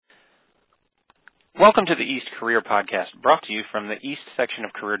Welcome to the East Career Podcast, brought to you from the East section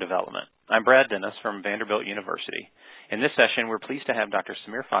of Career Development. I'm Brad Dennis from Vanderbilt University. In this session, we're pleased to have Dr.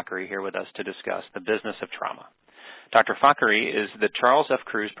 Samir Fakhri here with us to discuss the business of trauma. Dr. Fakhri is the Charles F.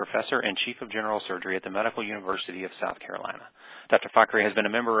 Cruz Professor and Chief of General Surgery at the Medical University of South Carolina. Dr. Fakhri has been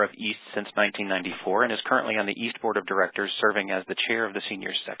a member of East since 1994 and is currently on the East Board of Directors, serving as the chair of the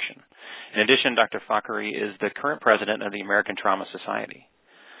seniors section. In addition, Dr. Fakhri is the current president of the American Trauma Society.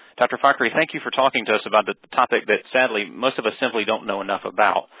 Dr. Fakhri, thank you for talking to us about the topic that, sadly, most of us simply don't know enough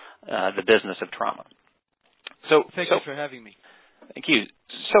about, the business of trauma. Thank you for having me. Thank you.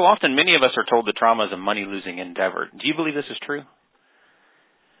 So often, many of us are told that trauma is a money-losing endeavor. Do you believe this is true?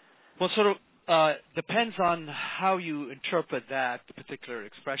 Well, depends on how you interpret that particular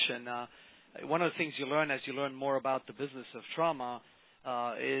expression. One of the things you learn as you learn more about the business of trauma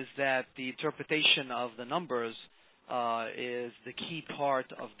is that the interpretation of the numbers is the key part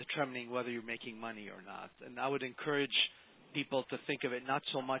of determining whether you're making money or not. And I would encourage people to think of it not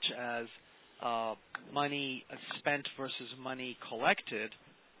so much as money spent versus money collected,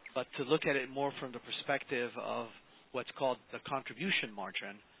 but to look at it more from the perspective of what's called the contribution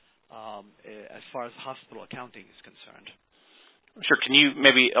margin as far as hospital accounting is concerned. Sure. Can you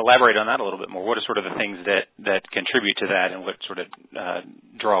maybe elaborate on that a little bit more? What are sort of the things that contribute to that and what sort of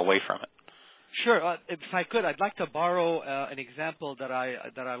draw away from it? Sure. If I could, I'd like to borrow an example that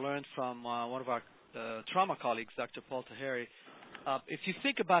I learned from one of our trauma colleagues, Dr. Paul Taheri. If you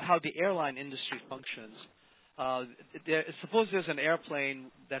think about how the airline industry functions, suppose there's an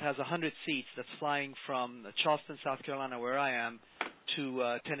airplane that has 100 seats that's flying from Charleston, South Carolina, where I am,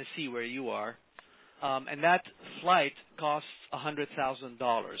 to Tennessee, where you are, and that flight costs $100,000.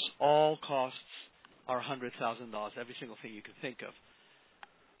 All costs are $100,000, every single thing you can think of.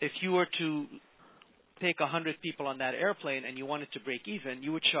 If you were to take 100 people on that airplane and you wanted to break even,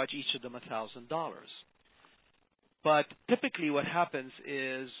 you would charge each of them $1,000. But typically what happens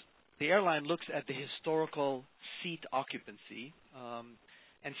is the airline looks at the historical seat occupancy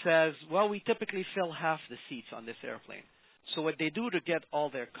and says, well, we typically fill half the seats on this airplane. So what they do to get all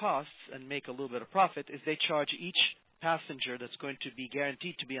their costs and make a little bit of profit is they charge each passenger that's going to be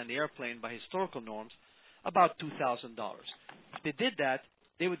guaranteed to be on the airplane by historical norms about $2,000. If they did that,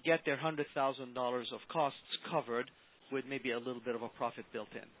 they would get their $100,000 of costs covered with maybe a little bit of a profit built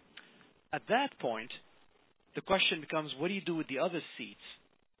in. At that point, the question becomes, what do you do with the other seats?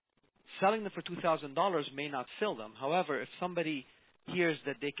 Selling them for $2,000 may not fill them. However, if somebody hears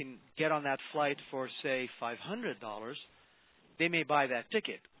that they can get on that flight for, say, $500, they may buy that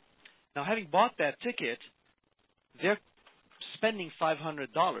ticket. Now, having bought that ticket, they're spending $500.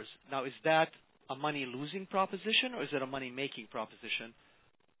 Now, is that a money-losing proposition or is it a money-making proposition?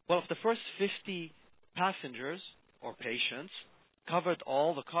 Well, if the first 50 passengers or patients covered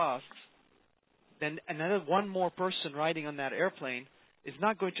all the costs, then another one more person riding on that airplane is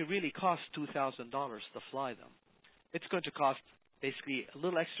not going to really cost $2,000 to fly them. It's going to cost basically a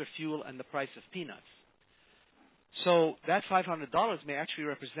little extra fuel and the price of peanuts. So that $500 may actually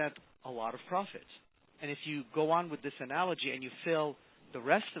represent a lot of profit. And if you go on with this analogy and you fill the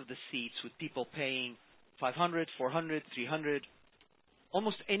rest of the seats with people paying $500, $400, $300,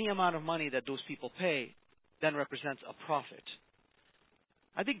 almost any amount of money that those people pay then represents a profit.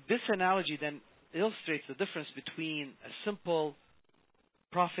 I think this analogy then illustrates the difference between a simple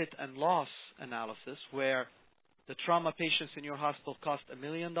profit and loss analysis where the trauma patients in your hospital cost $1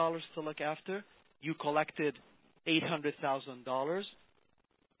 million to look after. You collected $800,000.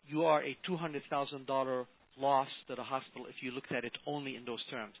 You are a $200,000 loss to the hospital if you looked at it only in those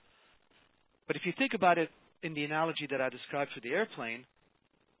terms. But if you think about it in the analogy that I described for the airplane,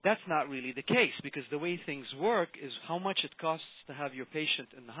 that's not really the case because the way things work is how much it costs to have your patient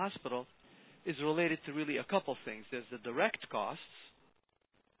in the hospital is related to really a couple things. There's the direct costs,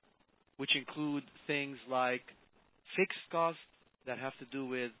 which include things like fixed costs that have to do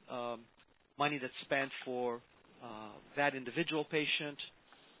with money that's spent for that individual patient.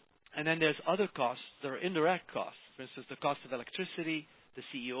 And then there's other costs that are indirect costs. For instance, the cost of electricity, the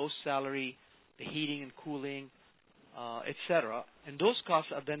CEO's salary, the heating and cooling, etc. And those costs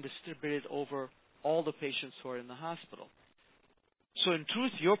are then distributed over all the patients who are in the hospital. So in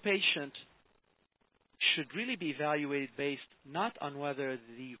truth, your patient should really be evaluated based not on whether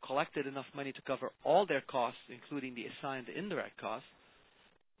you collected enough money to cover all their costs, including the assigned indirect costs.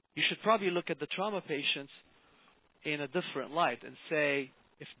 You should probably look at the trauma patients in a different light and say,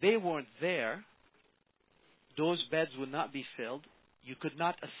 if they weren't there, those beds would not be filled. You could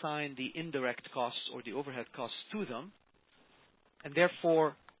not assign the indirect costs or the overhead costs to them, and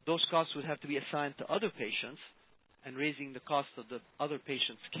therefore those costs would have to be assigned to other patients, and raising the cost of the other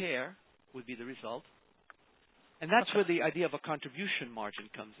patient's care would be the result. And that's where the idea of a contribution margin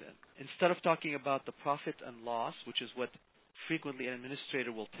comes in. Instead of talking about the profit and loss, which is what frequently an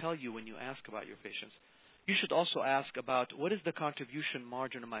administrator will tell you when you ask about your patients, you should also ask about what is the contribution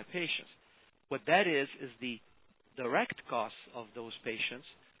margin of my patients. What that is the direct costs of those patients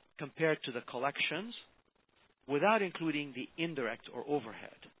compared to the collections without including the indirect or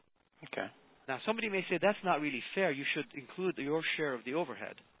overhead. Okay. Now, somebody may say that's not really fair. You should include your share of the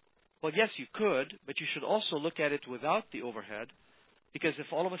overhead. Well, yes, you could, but you should also look at it without the overhead, because if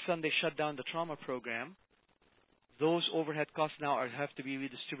all of a sudden they shut down the trauma program, those overhead costs now have to be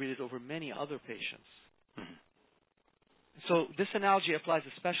redistributed over many other patients. Mm-hmm. So this analogy applies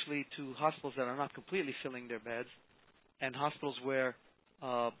especially to hospitals that are not completely filling their beds and hospitals where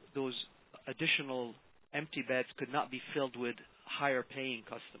those additional empty beds could not be filled with higher paying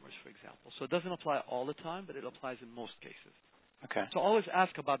customers, for example. So it doesn't apply all the time, but it applies in most cases. Okay. So always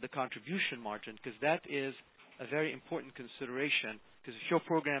ask about the contribution margin, because that is a very important consideration, because if your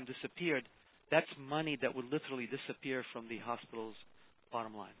program disappeared, that's money that would literally disappear from the hospital's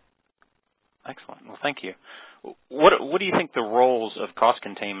bottom line. Excellent. Well, thank you. What do you think the roles of cost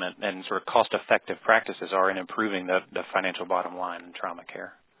containment and sort of cost-effective practices are in improving the financial bottom line in trauma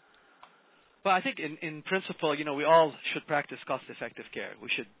care? Well, I think in principle, we all should practice cost-effective care. We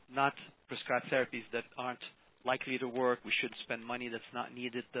should not prescribe therapies that aren't likely to work. We should spend money that's not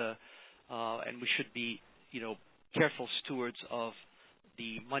needed, and we should be, careful stewards of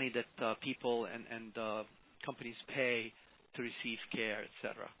the money that people and companies pay to receive care, et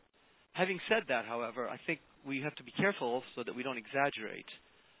cetera. Having said that, however, I think we have to be careful so that we don't exaggerate.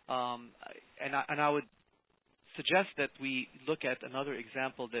 And I would suggest that we look at another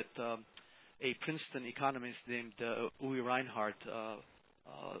example that a Princeton economist named Uwe Reinhardt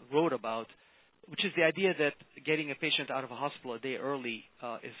wrote about, which is the idea that getting a patient out of a hospital a day early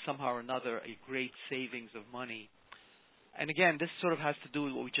is somehow or another a great savings of money. And again, this sort of has to do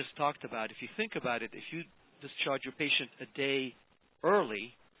with what we just talked about. If you think about it, if you discharge your patient a day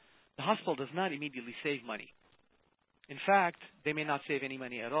early, the hospital does not immediately save money. In fact, they may not save any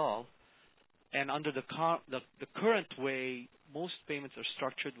money at all. And under the current way most payments are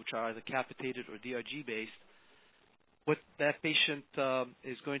structured, which are either capitated or DRG-based, what that patient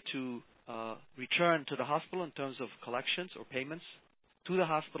is going to return to the hospital in terms of collections or payments to the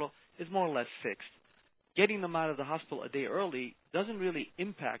hospital is more or less fixed. Getting them out of the hospital a day early doesn't really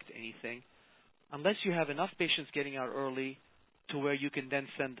impact anything unless you have enough patients getting out early to where you can then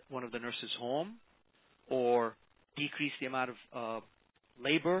send one of the nurses home or decrease the amount of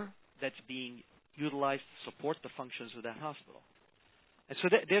labor that's being utilized to support the functions of that hospital. And so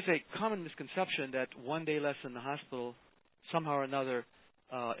there's a common misconception that one day less in the hospital somehow or another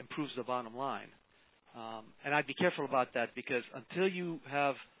improves the bottom line. And I'd be careful about that, because until you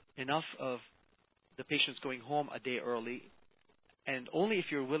have enough of the patients going home a day early, and only if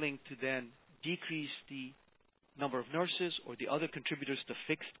you're willing to then decrease the number of nurses or the other contributors to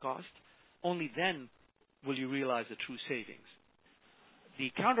fixed cost, only then will you realize the true savings.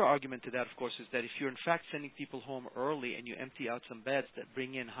 The counter-argument to that, of course, is that if you're in fact sending people home early and you empty out some beds that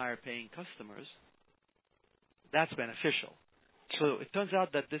bring in higher-paying customers, that's beneficial. So it turns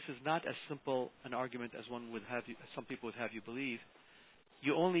out that this is not as simple an argument as some people would have you believe.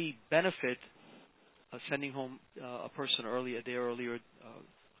 You only benefit sending home a person early, a day early, or a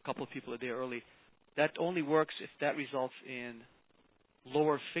couple of people a day early. That only works if that results in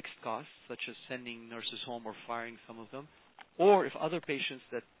lower fixed costs, such as sending nurses home or firing some of them, or if other patients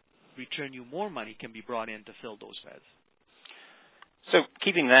that return you more money can be brought in to fill those beds. So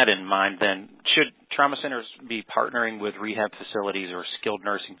keeping that in mind, then, should trauma centers be partnering with rehab facilities or skilled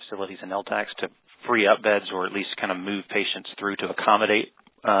nursing facilities and LTACs to free up beds, or at least kind of move patients through to accommodate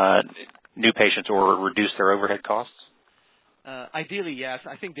new patients or reduce their overhead costs? Ideally, yes.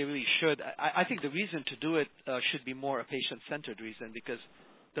 I think they really should. I think the reason to do it should be more a patient-centered reason, because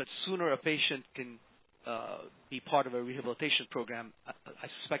the sooner a patient can be part of a rehabilitation program, I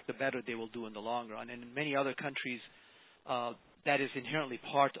suspect the better they will do in the long run. And in many other countries, that is inherently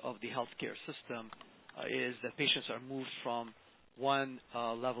part of the healthcare system, is that patients are moved from one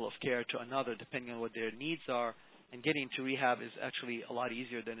level of care to another depending on what their needs are, and getting to rehab is actually a lot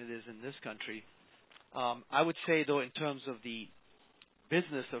easier than it is in this country. I would say, though, in terms of the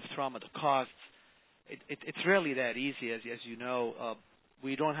business of trauma, the costs, it's rarely that easy, as you know.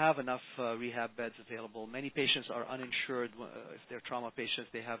 We don't have enough rehab beds available. Many patients are uninsured. If they're trauma patients,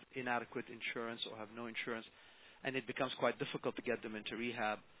 they have inadequate insurance or have no insurance, and it becomes quite difficult to get them into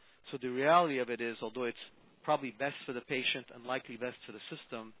rehab. So the reality of it is, although it's probably best for the patient and likely best for the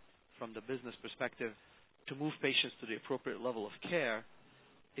system from the business perspective to move patients to the appropriate level of care,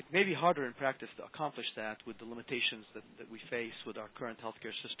 it may be harder in practice to accomplish that with the limitations that we face with our current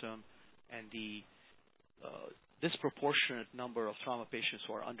healthcare system and the disproportionate number of trauma patients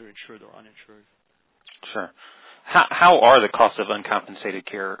who are underinsured or uninsured. Sure. How are the costs of uncompensated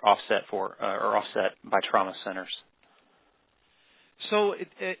care offset by trauma centers? So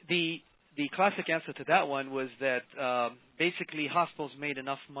the classic answer to that one was that basically hospitals made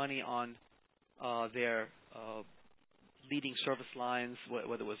enough money on their leading service lines,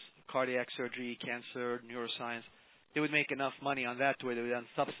 whether it was cardiac surgery, cancer, neuroscience. They would make enough money on that to where they would then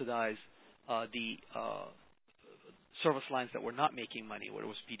subsidize the service lines that were not making money, whether it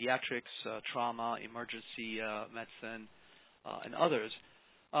was pediatrics, trauma, emergency medicine, and others.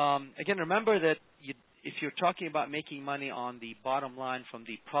 Again, remember that if you're talking about making money on the bottom line from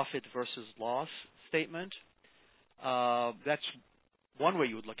the profit versus loss statement, that's one way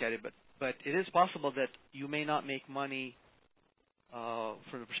you would look at it, but it is possible that you may not make money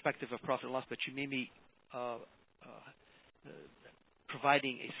from the perspective of profit and loss, but you may be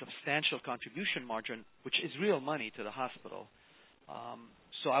providing a substantial contribution margin, which is real money to the hospital.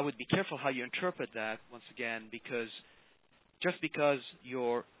 So I would be careful how you interpret that, once again, because just because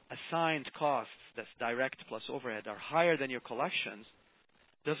your assigned costs, that's direct plus overhead, are higher than your collections,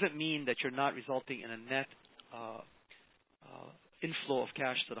 doesn't mean that you're not resulting in a net inflow of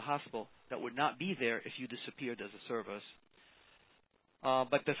cash to the hospital that would not be there if you disappeared as a service.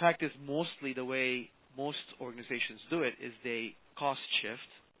 But the fact is, mostly the way most organizations do it is they cost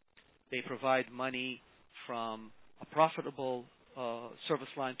shift. They provide money from a profitable service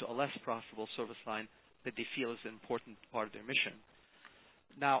line to a less profitable service line that they feel is an important part of their mission.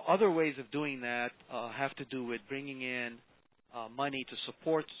 Now, other ways of doing that have to do with bringing in money to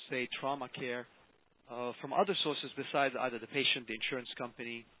support, say, trauma care from other sources besides either the patient, the insurance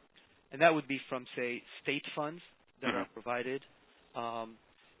company, and that would be from, say, state funds that are provided.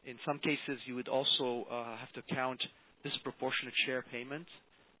 In some cases, you would also have to count disproportionate share payments.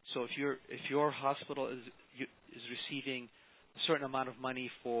 So if your hospital is receiving a certain amount of money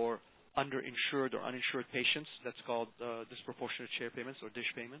for underinsured or uninsured patients, that's called disproportionate share payments or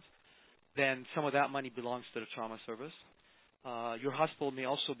DSH payments, then some of that money belongs to the trauma service. Your hospital may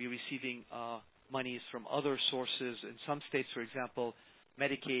also be receiving monies from other sources. In some states, for example,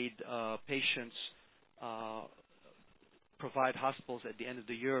 Medicaid patients provide hospitals at the end of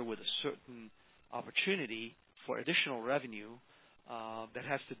the year with a certain opportunity for additional revenue that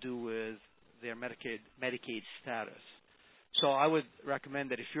has to do with their Medicaid status. So I would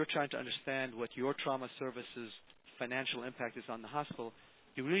recommend that if you're trying to understand what your trauma service's financial impact is on the hospital,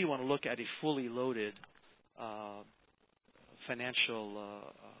 you really want to look at a fully loaded financial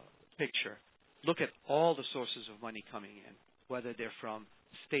picture. Look at all the sources of money coming in, whether they're from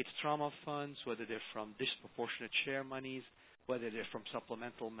state trauma funds, whether they're from disproportionate share monies, whether they're from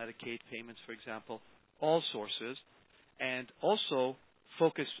supplemental Medicaid payments, for example, all sources, and also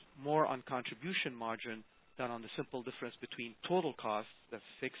focus more on contribution margin than on the simple difference between total costs, that's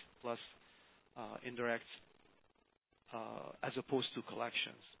fixed plus indirect, as opposed to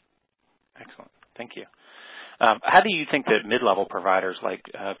collections. Excellent. Thank you. How do you think that mid-level providers like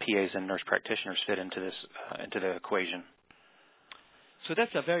PAs and nurse practitioners fit into the equation? So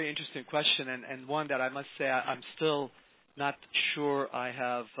that's a very interesting question, and one that I must say I'm still not sure I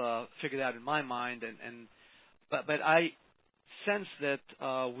have figured out in my mind, but I sense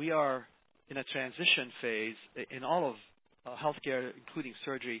that we are in a transition phase in all of healthcare, including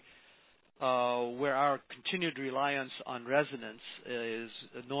surgery, where our continued reliance on residents is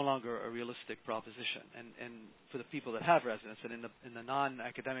no longer a realistic proposition. And for the people that have residents, and in the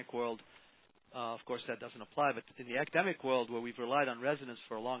non-academic world, of course that doesn't apply, but in the academic world where we've relied on residents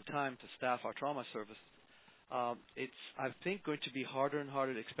for a long time to staff our trauma service, it's, I think, going to be harder and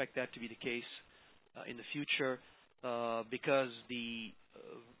harder to expect that to be the case in the future because the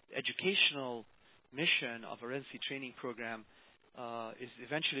educational mission of a residency training program is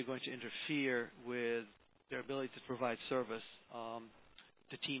eventually going to interfere with their ability to provide service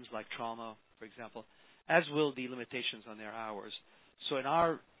to teams like trauma, for example, as will the limitations on their hours. So in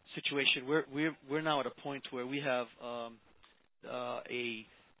our situation, we're now at a point where we have a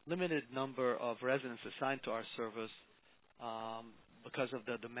limited number of residents assigned to our service because of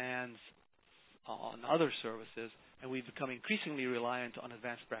the demands on other services, and we've become increasingly reliant on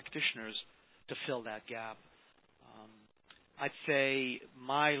advanced practitioners to fill that gap. I'd say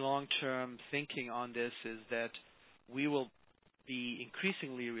my long-term thinking on this is that we will be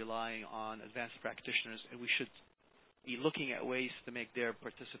increasingly relying on advanced practitioners, and we should be looking at ways to make their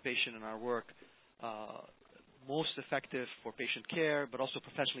participation in our work most effective for patient care, but also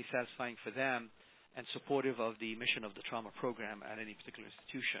professionally satisfying for them, and supportive of the mission of the trauma program at any particular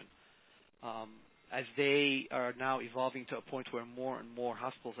institution. As they are now evolving to a point where more and more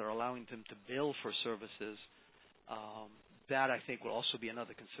hospitals are allowing them to bill for services, that I think will also be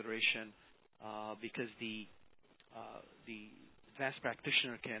another consideration because the advanced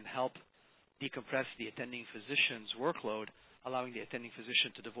practitioner can help decompress the attending physician's workload, allowing the attending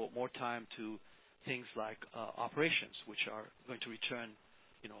physician to devote more time to things like operations, which are going to return,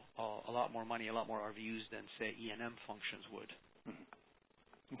 a lot more money, a lot more RVUs than, say, E&M functions would.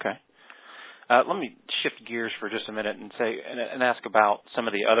 Okay. Let me shift gears for just a minute and ask about some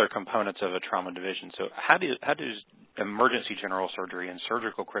of the other components of a trauma division. So how does emergency general surgery and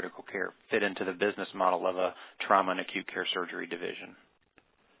surgical critical care fit into the business model of a trauma and acute care surgery division?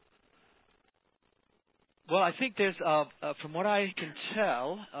 Well, I think there's, from what I can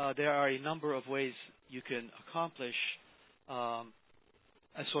tell, there are a number of ways you can accomplish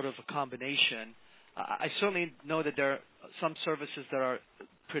a sort of a combination. I certainly know that there are some services that are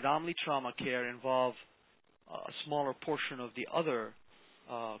predominantly trauma care involve a smaller portion of the other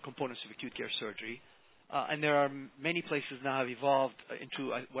components of acute care surgery. And there are many places now have evolved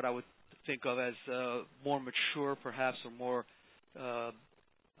into what I would think of as more mature, perhaps, or more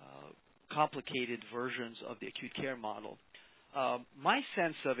complicated versions of the acute care model. My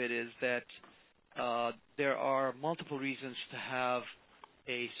sense of it is that there are multiple reasons to have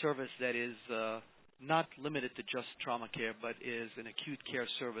a service that is not limited to just trauma care, but is an acute care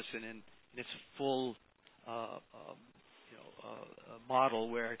service in its full model,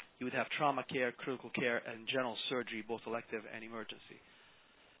 where you would have trauma care, critical care, and general surgery, both elective and emergency.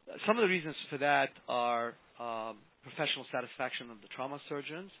 Some of the reasons for that are professional satisfaction of the trauma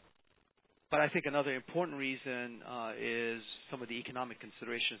surgeons, but I think another important reason is some of the economic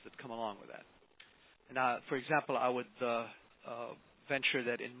considerations that come along with that. Now, for example, I would venture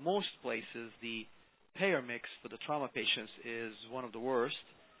that in most places the payer mix for the trauma patients is one of the worst,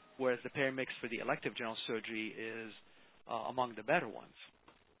 whereas the payer mix for the elective general surgery is among the better ones.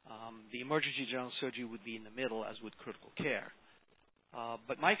 The emergency general surgery would be in the middle, as would critical care.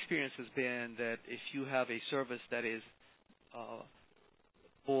 But my experience has been that if you have a service that is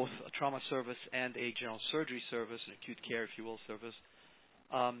both a trauma service and a general surgery service, an acute care, if you will, service,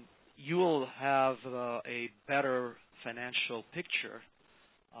 you will have a better financial picture,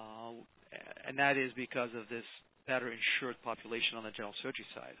 and that is because of this better insured population on the general surgery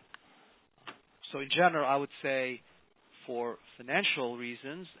side. So in general, I would say for financial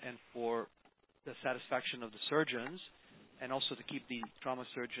reasons and for the satisfaction of the surgeons, and also to keep the trauma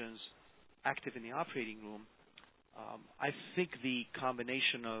surgeons active in the operating room, I think the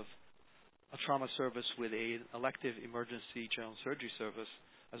combination of a trauma service with an elective emergency general surgery service,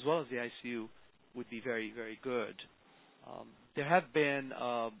 as well as the ICU, would be very, very good. There have been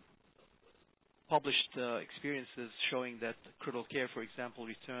published experiences showing that critical care, for example,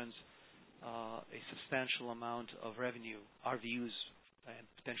 returns a substantial amount of revenue, RVUs, and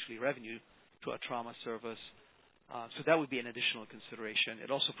potentially revenue to a trauma service. So that would be an additional consideration. It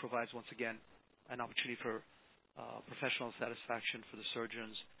also provides, once again, an opportunity for professional satisfaction for the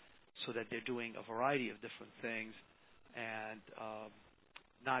surgeons, so that they're doing a variety of different things and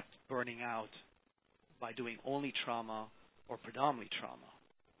not burning out by doing only trauma or predominantly trauma.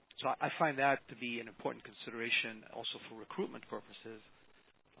 So I find that to be an important consideration also for recruitment purposes,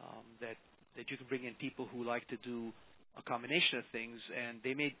 that you can bring in people who like to do a combination of things, and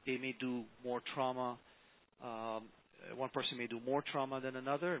they may do more trauma. One person may do more trauma than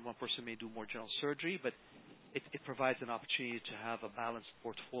another, and one person may do more general surgery, but it provides an opportunity to have a balanced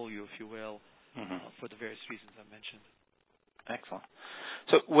portfolio, if you will, for the various reasons I mentioned. Excellent.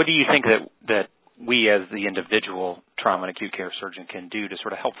 So what do you think that we as the individual trauma and acute care surgeon can do to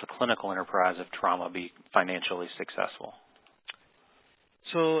sort of help the clinical enterprise of trauma be financially successful?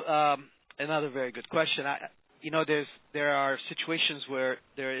 So another very good question. There are situations where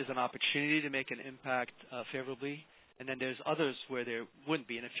there is an opportunity to make an impact favorably, and then there's others where there wouldn't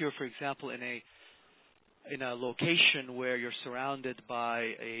be. And if you're, for example, in a location where you're surrounded by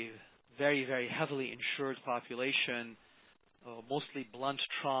a very, very heavily insured population, mostly blunt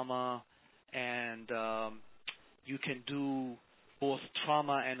trauma, and you can do both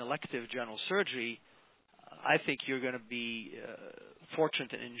trauma and elective general surgery, I think you're going to be fortunate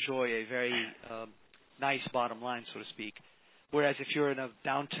to enjoy a very nice bottom line, so to speak. Whereas if you're in a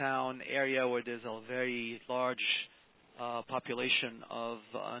downtown area where there's a very large population of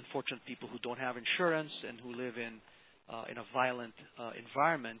unfortunate people who don't have insurance and who live in a violent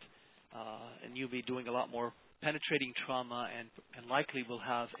environment, and you'll be doing a lot more penetrating trauma and likely will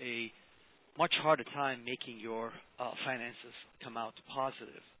have a much harder time making your finances come out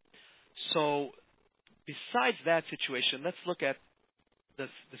positive. So besides that situation, let's look at the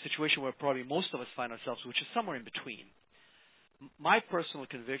situation where probably most of us find ourselves, which is somewhere in between. My personal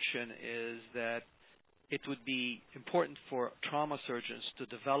conviction is that it would be important for trauma surgeons to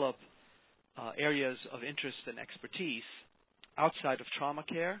develop areas of interest and expertise outside of trauma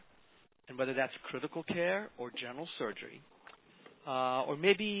care, and whether that's critical care or general surgery, or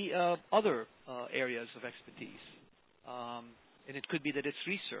maybe other areas of expertise. And it could be that it's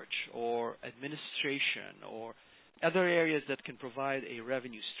research or administration or other areas that can provide a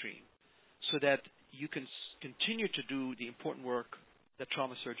revenue stream so that you can continue to do the important work that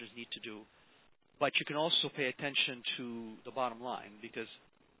trauma surgeons need to do, but you can also pay attention to the bottom line because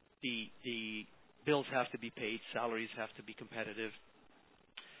the bills have to be paid, salaries have to be competitive.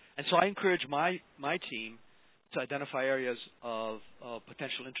 And so I encourage my team to identify areas of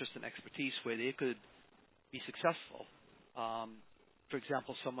potential interest and expertise where they could be successful. For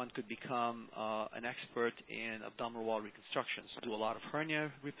example, someone could become an expert in abdominal wall reconstructions, do a lot of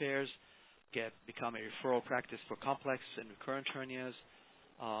hernia repairs, become a referral practice for complex and recurrent hernias,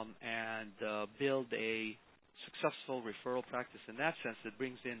 and build a successful referral practice in that sense that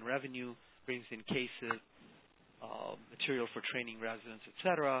brings in revenue, brings in cases, material for training residents,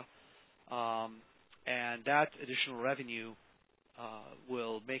 etc. And that additional revenue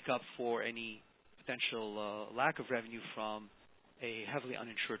will make up for any potential lack of revenue from a heavily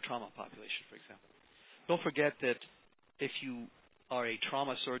uninsured trauma population, for example. Don't forget that if you are a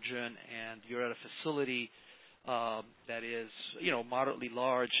trauma surgeon and you're at a facility that is, moderately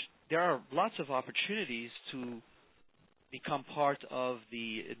large, there are lots of opportunities to become part of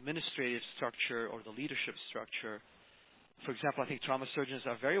the administrative structure or the leadership structure. For example, I think trauma surgeons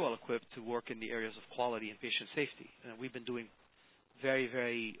are very well equipped to work in the areas of quality and patient safety. And we've been doing very,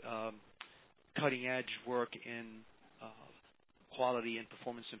 very cutting-edge work in quality and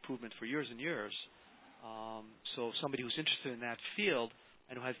performance improvement for years and years. So somebody who's interested in that field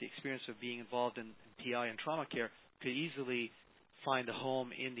and who has the experience of being involved in PI and trauma care could easily find a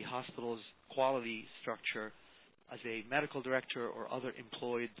home in the hospital's quality structure as a medical director or other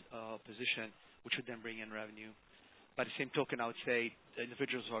employed position, which would then bring in revenue. By the same token, I would say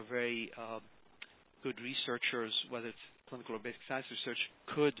individuals who are very good researchers, whether it's clinical or basic science research,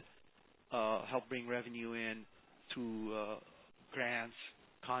 could help bring revenue in to grants,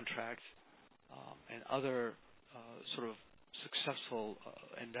 contracts, and other sort of successful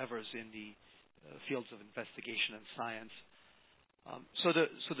endeavors in the fields of investigation and science. So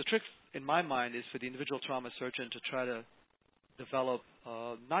the trick in my mind is for the individual trauma surgeon to try to develop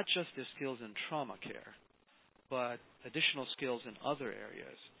not just their skills in trauma care, but additional skills in other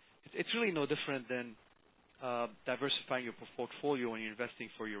areas. It's really no different than diversifying your portfolio when you're investing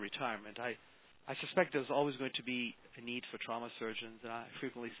for your retirement. I suspect there's always going to be a need for trauma surgeons, and I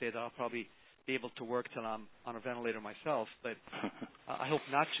frequently say that I'll probably be able to work till I'm on a ventilator myself, but I hope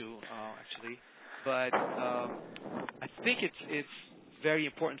not to, actually. But I think it's very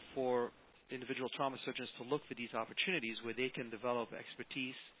important for individual trauma surgeons to look for these opportunities where they can develop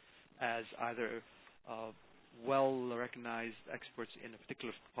expertise as either well-recognized experts in a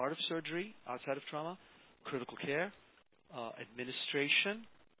particular part of surgery outside of trauma, critical care, administration.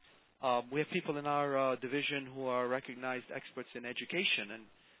 We have people in our division who are recognized experts in education, and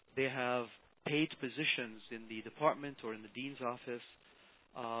they have paid positions in the department or in the dean's office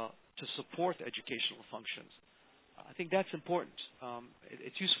to support educational functions. I think that's important.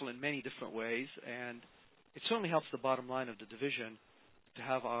 It's useful in many different ways, and it certainly helps the bottom line of the division to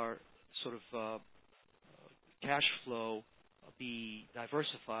have our sort of cash flow be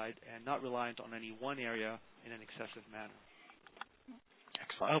diversified and not reliant on any one area in an excessive manner.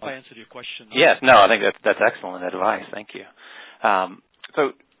 Excellent. I hope I answered your question. Yes, no, I think that's excellent advice. Thank you.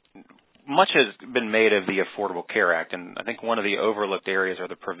 So much has been made of the Affordable Care Act, and I think one of the overlooked areas are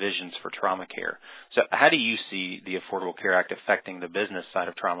the provisions for trauma care. So how do you see the Affordable Care Act affecting the business side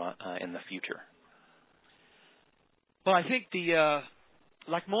of trauma in the future? Well, I think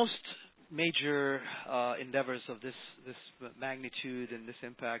like most major endeavors of this magnitude and this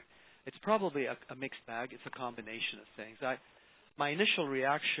impact, it's probably a mixed bag. It's a combination of things. My initial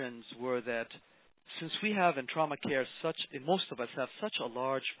reactions were that since we have in trauma care most of us have such a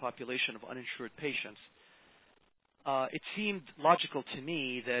large population of uninsured patients, it seemed logical to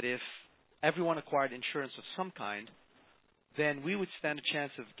me that if everyone acquired insurance of some kind, then we would stand a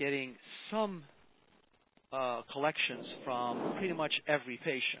chance of getting some collections from pretty much every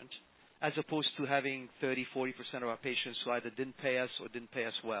patient, as opposed to having 30-40% of our patients who either didn't pay us or didn't pay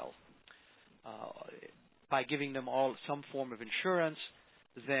us well. By giving them all some form of insurance,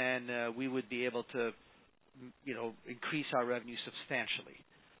 then we would be able to, increase our revenue substantially.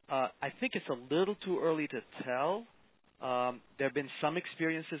 I think it's a little too early to tell. There have been some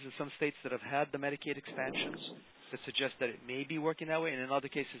experiences in some states that have had the Medicaid expansions that suggest that it may be working that way, and in other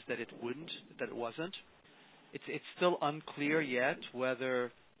cases that it wasn't. It's still unclear yet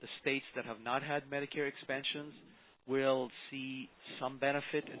whether the states that have not had Medicare expansions will see some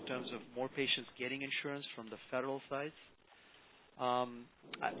benefit in terms of more patients getting insurance from the federal sites.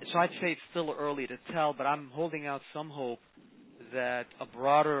 So I'd say it's still early to tell, but I'm holding out some hope that a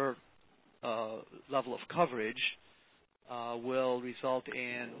broader level of coverage will result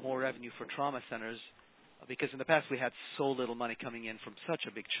in more revenue for trauma centers, because in the past we had so little money coming in from such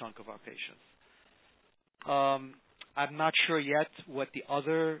a big chunk of our patients. I'm not sure yet what the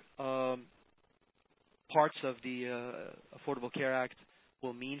other parts of the Affordable Care Act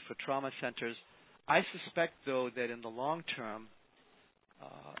will mean for trauma centers. I suspect, though, that in the long term,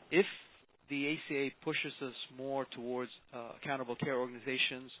 if the ACA pushes us more towards accountable care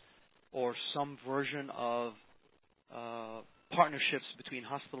organizations or some version of partnerships between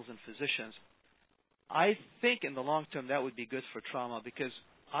hospitals and physicians, I think in the long term that would be good for trauma, because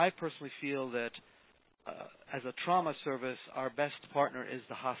I personally feel that as a trauma service, our best partner is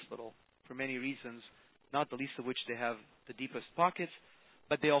the hospital for many reasons, not the least of which they have the deepest pockets,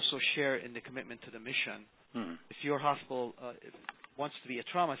 but they also share in the commitment to the mission. If your hospital wants to be a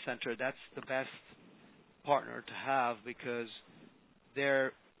trauma center, that's the best partner to have, because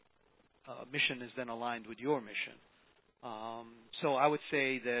their mission is then aligned with your mission. So I would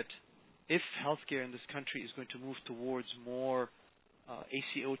say that if healthcare in this country is going to move towards more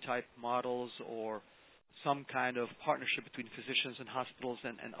ACO-type models or some kind of partnership between physicians and hospitals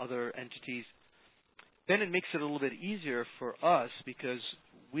and other entities, then it makes it a little bit easier for us, because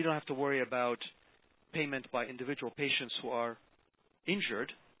we don't have to worry about payment by individual patients who are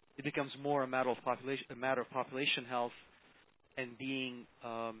injured. It becomes more a matter of population health and being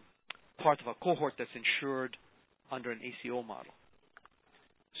part of a cohort that's insured under an ACO model.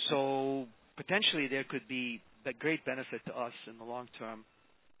 So potentially there could be a great benefit to us in the long term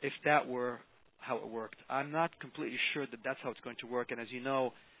if that were how it worked. I'm not completely sure that that's how it's going to work, and as you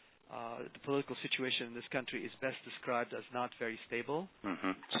know, the political situation in this country is best described as not very stable.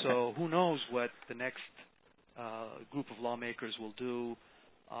 So who knows what the next group of lawmakers will do,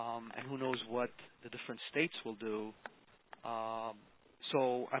 and who knows what the different states will do.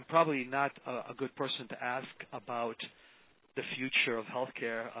 So I'm probably not a good person to ask about the future of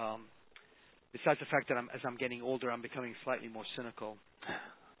healthcare. Besides the fact that as I'm getting older, I'm becoming slightly more cynical.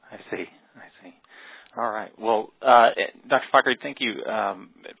 I see. All right. Well, Dr. Fakhri, thank you.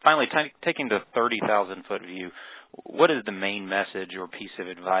 Finally, taking the 30,000-foot view, what is the main message or piece of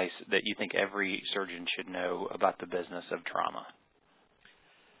advice that you think every surgeon should know about the business of trauma?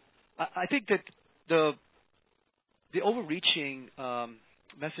 I think that the overreaching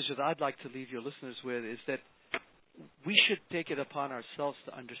message that I'd like to leave your listeners with is that we should take it upon ourselves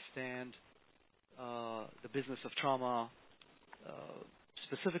to understand the business of trauma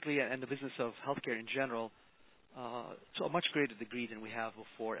specifically, and the business of healthcare in general, to a much greater degree than we have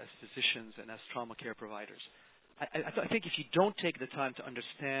before as physicians and as trauma care providers. I think if you don't take the time to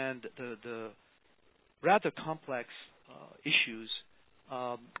understand the rather complex issues,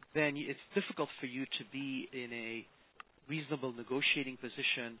 then it's difficult for you to be in a reasonable negotiating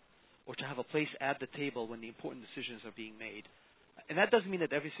position or to have a place at the table when the important decisions are being made. And that doesn't mean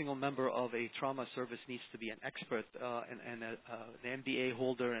that every single member of a trauma service needs to be an expert and an MBA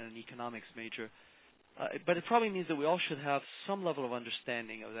holder and an economics major. But it probably means that we all should have some level of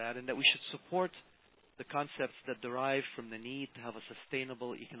understanding of that, and that we should support the concepts that derive from the need to have a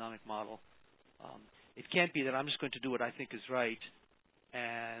sustainable economic model. It can't be that I'm just going to do what I think is right,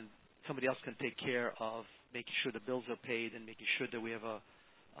 and somebody else can take care of making sure the bills are paid and making sure that we have a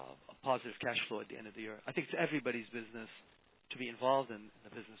positive cash flow at the end of the year. I think it's everybody's business to be involved in the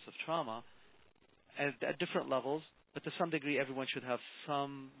business of trauma at different levels, but to some degree everyone should have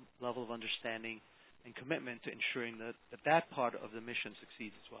some level of understanding and commitment to ensuring that part of the mission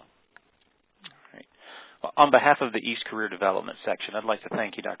succeeds as well. All right. Well, on behalf of the East Career Development Section, I'd like to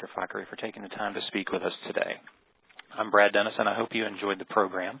thank you, Dr. Fakhri, for taking the time to speak with us today. I'm Brad Dennis, and I hope you enjoyed the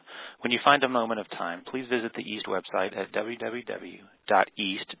program. When you find a moment of time, please visit the East website at www.east.org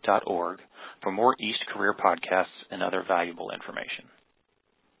for more East Career podcasts and other valuable information.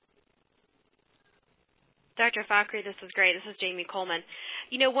 Dr. Fakhri, this was great. This is Jamie Coleman.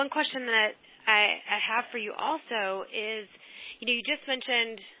 One question that I have for you also is, you just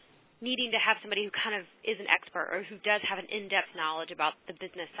mentioned needing to have somebody who kind of is an expert or who does have an in-depth knowledge about the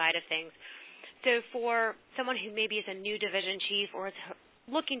business side of things. So for someone who maybe is a new division chief or is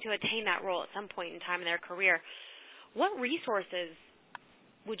looking to attain that role at some point in time in their career, what resources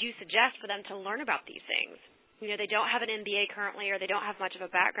would you suggest for them to learn about these things? They don't have an MBA currently, or they don't have much of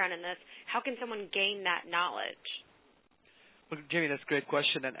a background in this. How can someone gain that knowledge? Well, Jamie, that's a great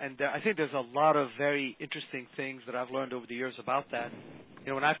question, and I think there's a lot of very interesting things that I've learned over the years about that.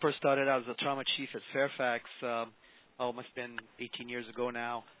 When I first started, I was a trauma chief at Fairfax. It must have been 18 years ago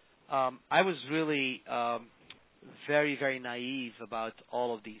now. I was really very, very naive about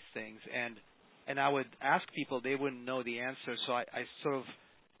all of these things, and I would ask people, they wouldn't know the answer, so I sort of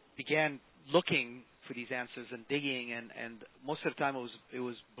began looking for these answers and digging, and most of the time it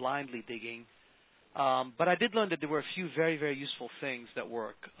was blindly digging. But I did learn that there were a few very, very useful things that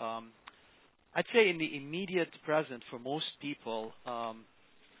work. I'd say in the immediate present for most people,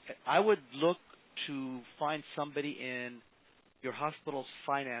 I would look to find somebody in your hospital's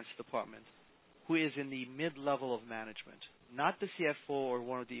finance department who is in the mid-level of management, not the CFO or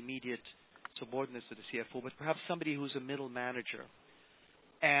one of the immediate subordinates to the CFO, but perhaps somebody who's a middle manager,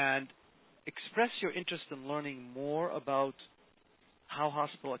 and express your interest in learning more about how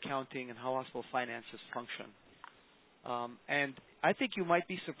hospital accounting and how hospital finances function. And I think you might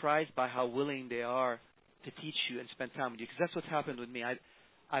be surprised by how willing they are to teach you and spend time with you, because that's what's happened with me.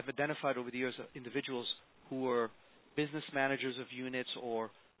 I've identified over the years individuals who were business managers of units or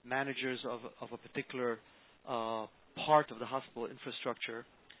managers of a particular part of the hospital infrastructure,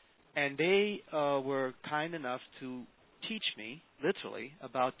 and they were kind enough to teach me, literally,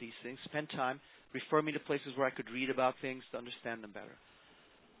 about these things, spend time, refer me to places where I could read about things to understand them better.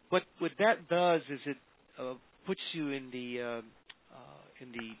 What that does is it puts you in the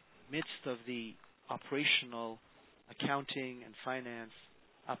midst of the operational accounting and finance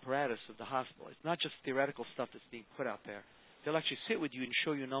apparatus of the hospital. It's not just theoretical stuff that's being put out there. They'll actually sit with you and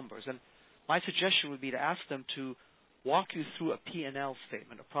show you numbers. And my suggestion would be to ask them to walk you through a P&L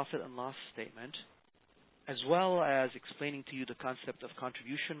statement, a profit and loss statement, as well as explaining to you the concept of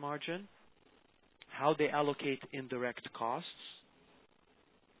contribution margin, how they allocate indirect costs,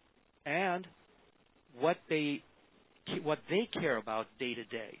 and what they care about day to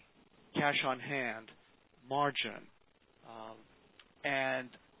day, cash on hand, margin, and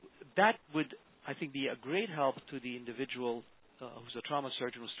that would, I think, be a great help to the individual who's a trauma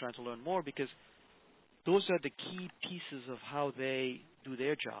surgeon who's trying to learn more, because those are the key pieces of how they do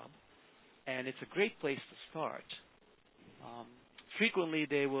their job, and it's a great place to start. Frequently,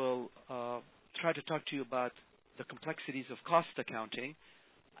 they will try to talk to you about the complexities of cost accounting.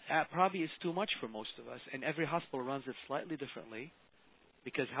 That probably is too much for most of us, and every hospital runs it slightly differently,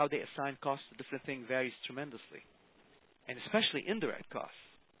 because how they assign costs to different things varies tremendously, and especially indirect costs.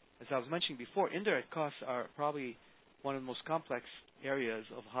 As I was mentioning before, indirect costs are probably one of the most complex areas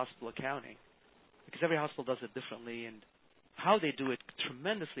of hospital accounting, because every hospital does it differently, and how they do it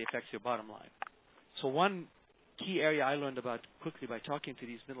tremendously affects your bottom line. So one key area I learned about quickly by talking to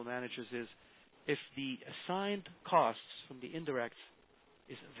these middle managers is if the assigned costs from the indirects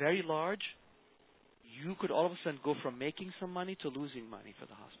is very large, you could all of a sudden go from making some money to losing money for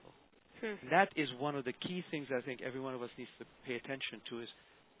the hospital. And that is one of the key things I think every one of us needs to pay attention to, is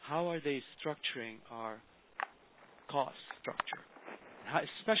how are they structuring our cost structure,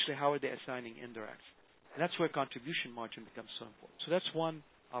 especially how are they assigning indirects. And that's where contribution margin becomes so important. So that's one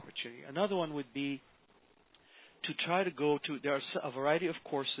opportunity. Another one would be to try to go to, there are a variety of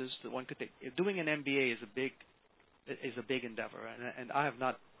courses that one could take. Doing an MBA is a big endeavor, and I have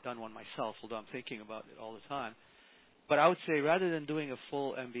not done one myself, although I'm thinking about it all the time. But I would say rather than doing a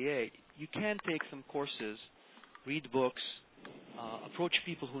full MBA, you can take some courses, read books, approach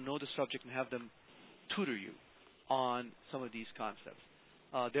people who know the subject and have them tutor you on some of these concepts.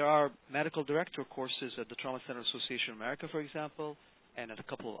 There are medical director courses at the Trauma Center Association of America, for example, and at a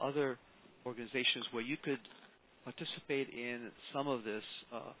couple of other organizations where you could participate in some of this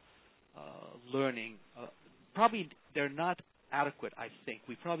learning. Probably they're not adequate, I think.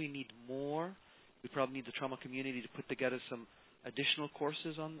 We probably need more. We probably need the trauma community to put together some additional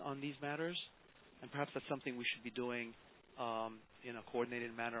courses on these matters, and perhaps that's something we should be doing in a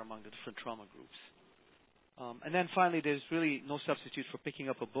coordinated manner among the different trauma groups. And then finally, there's really no substitute for picking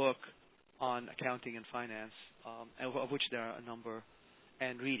up a book on accounting and finance, of which there are a number,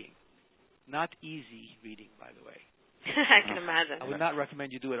 and reading. Not easy reading, by the way. I can imagine. I would not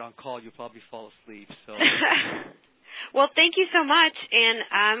recommend you do it on call. You'll probably fall asleep. So. Well, thank you so much, and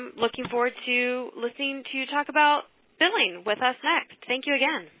I'm looking forward to listening to you talk about billing with us next. Thank you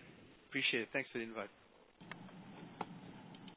again. Appreciate it. Thanks for the invite.